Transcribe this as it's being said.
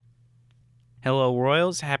Hello,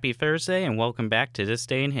 Royals. Happy Thursday, and welcome back to This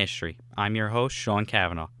Day in History. I'm your host, Sean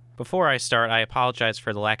Cavanaugh. Before I start, I apologize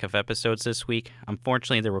for the lack of episodes this week.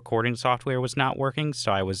 Unfortunately, the recording software was not working,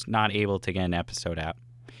 so I was not able to get an episode out.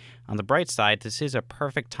 On the bright side, this is a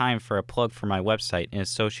perfect time for a plug for my website in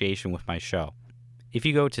association with my show. If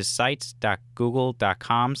you go to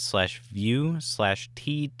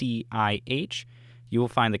sites.google.com/view/TDIH, you will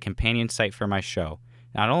find the companion site for my show.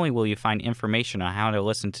 Not only will you find information on how to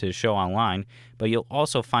listen to the show online, but you'll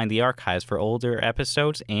also find the archives for older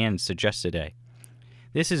episodes and Suggest a Day.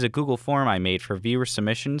 This is a Google form I made for viewer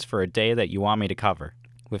submissions for a day that you want me to cover.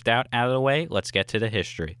 With that out of the way, let's get to the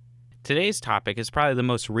history. Today's topic is probably the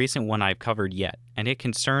most recent one I've covered yet, and it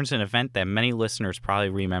concerns an event that many listeners probably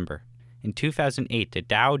remember. In 2008, the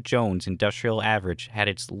Dow Jones Industrial Average had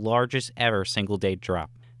its largest ever single-day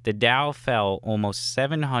drop. The Dow fell almost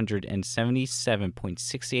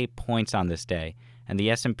 777.68 points on this day, and the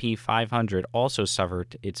S&P 500 also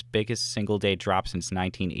suffered its biggest single-day drop since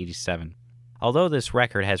 1987. Although this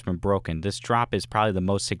record has been broken, this drop is probably the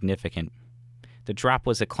most significant. The drop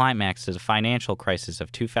was a climax to the financial crisis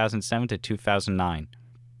of 2007 to 2009.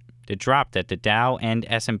 The drop that the Dow and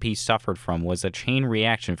S&P suffered from was a chain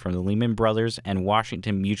reaction from the Lehman Brothers and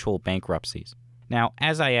Washington Mutual bankruptcies. Now,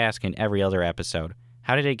 as I ask in every other episode,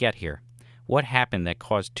 how did it get here? What happened that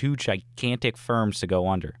caused two gigantic firms to go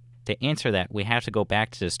under? To answer that, we have to go back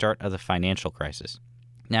to the start of the financial crisis.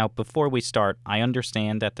 Now, before we start, I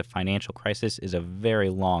understand that the financial crisis is a very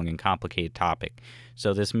long and complicated topic,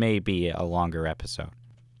 so this may be a longer episode.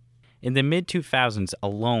 In the mid-2000s, a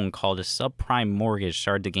loan called a subprime mortgage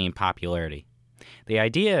started to gain popularity. The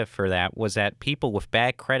idea for that was that people with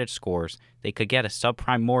bad credit scores, they could get a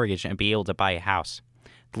subprime mortgage and be able to buy a house.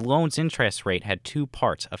 The loan's interest rate had two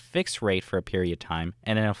parts, a fixed rate for a period of time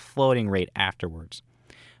and then a floating rate afterwards.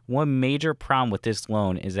 One major problem with this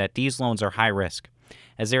loan is that these loans are high risk,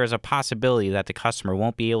 as there is a possibility that the customer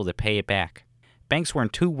won't be able to pay it back. Banks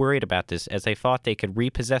weren't too worried about this as they thought they could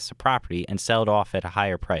repossess the property and sell it off at a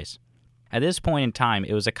higher price. At this point in time,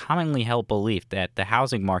 it was a commonly held belief that the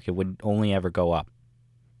housing market would only ever go up.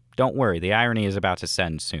 Don't worry, the irony is about to set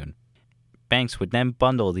in soon. Banks would then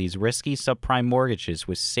bundle these risky subprime mortgages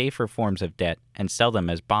with safer forms of debt and sell them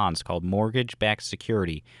as bonds called mortgage-backed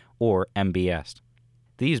security, or MBS.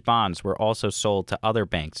 These bonds were also sold to other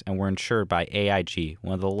banks and were insured by AIG,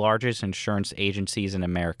 one of the largest insurance agencies in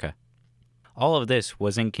America. All of this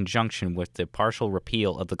was in conjunction with the partial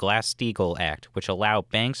repeal of the Glass-Steagall Act, which allowed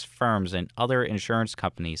banks, firms, and other insurance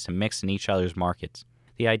companies to mix in each other's markets.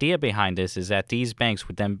 The idea behind this is that these banks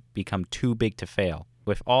would then become too big to fail.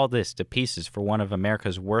 With all this, the pieces for one of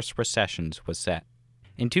America's worst recessions was set.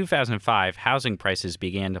 In 2005, housing prices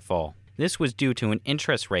began to fall. This was due to an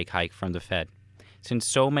interest rate hike from the Fed. Since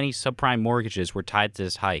so many subprime mortgages were tied to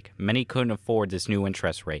this hike, many couldn't afford this new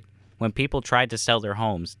interest rate. When people tried to sell their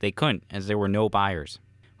homes, they couldn't as there were no buyers.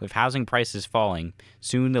 With housing prices falling,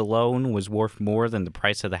 soon the loan was worth more than the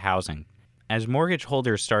price of the housing. As mortgage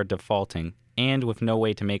holders started defaulting, and with no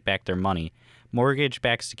way to make back their money,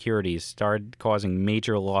 mortgage-backed securities started causing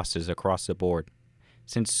major losses across the board.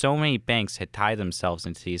 Since so many banks had tied themselves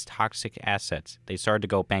into these toxic assets, they started to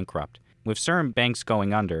go bankrupt. With certain banks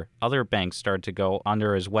going under, other banks started to go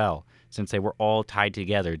under as well, since they were all tied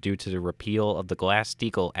together due to the repeal of the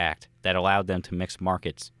Glass-Steagall Act that allowed them to mix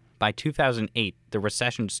markets. By 2008, the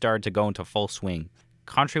recession started to go into full swing.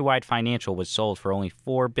 Countrywide Financial was sold for only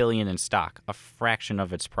 $4 billion in stock, a fraction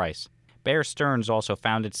of its price. Bear Stearns also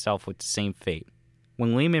found itself with the same fate.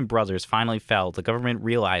 When Lehman Brothers finally fell, the government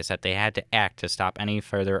realized that they had to act to stop any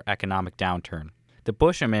further economic downturn. The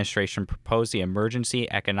Bush administration proposed the Emergency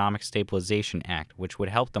Economic Stabilization Act, which would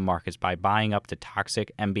help the markets by buying up the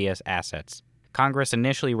toxic MBS assets. Congress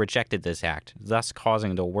initially rejected this act, thus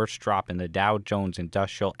causing the worst drop in the Dow Jones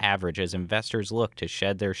Industrial Average as investors looked to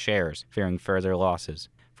shed their shares, fearing further losses.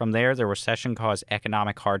 From there, the recession caused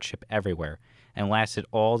economic hardship everywhere, and lasted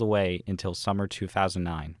all the way until summer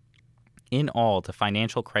 2009. In all, the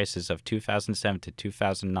financial crisis of 2007 to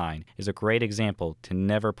 2009 is a great example to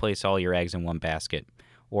never place all your eggs in one basket,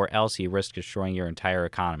 or else you risk destroying your entire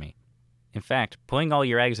economy. In fact, putting all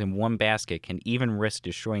your eggs in one basket can even risk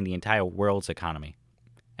destroying the entire world's economy.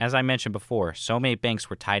 As I mentioned before, so many banks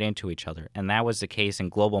were tied into each other, and that was the case in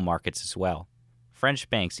global markets as well. French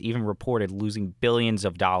banks even reported losing billions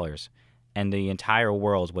of dollars, and the entire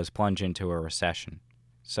world was plunged into a recession.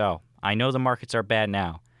 So, I know the markets are bad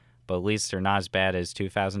now, but at least they're not as bad as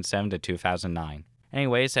 2007 to 2009.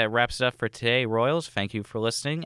 Anyways, that wraps it up for today, Royals. Thank you for listening,